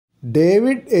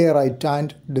David A.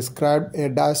 Rytand described a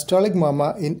diastolic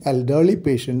murmur in elderly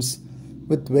patients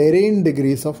with varying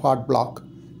degrees of heart block,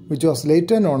 which was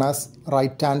later known as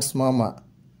Rytand's murmur.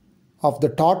 Of the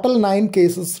total 9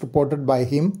 cases reported by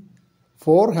him,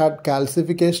 4 had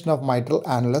calcification of mitral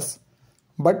annulus,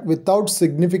 but without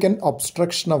significant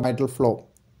obstruction of mitral flow.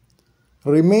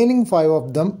 Remaining 5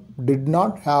 of them did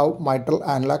not have mitral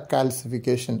annular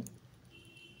calcification.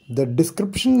 The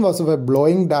description was of a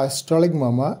blowing diastolic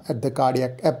murmur at the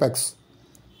cardiac apex.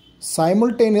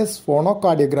 Simultaneous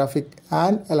phonocardiographic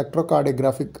and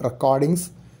electrocardiographic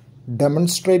recordings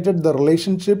demonstrated the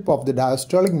relationship of the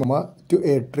diastolic murmur to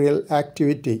atrial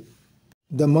activity.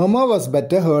 The murmur was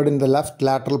better heard in the left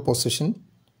lateral position.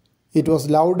 It was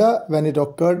louder when it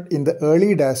occurred in the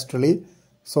early diastole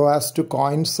so as to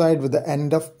coincide with the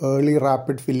end of early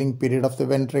rapid filling period of the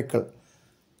ventricle.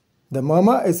 The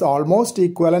murmur is almost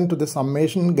equivalent to the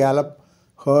summation gallop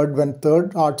heard when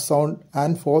third heart sound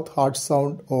and fourth heart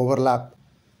sound overlap.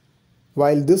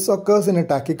 While this occurs in a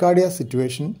tachycardia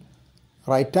situation,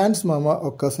 Rytand's murmur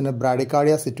occurs in a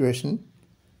bradycardia situation,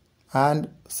 and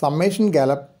summation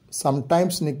gallop,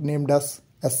 sometimes nicknamed as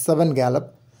S7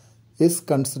 gallop, is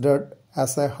considered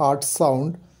as a heart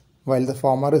sound while the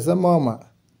former is a murmur.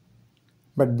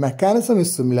 But mechanism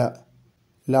is similar.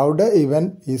 Louder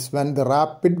event is when the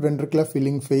rapid ventricular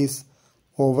filling phase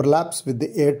overlaps with the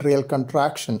atrial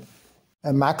contraction.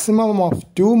 A maximum of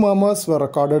 2 murmurs were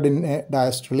recorded in a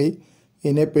diastole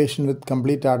in a patient with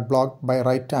complete heart block by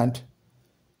Rytand.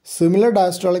 Similar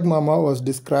diastolic murmur was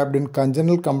described in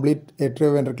congenital complete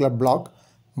atrioventricular block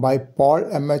by Paul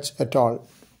M.H. et al.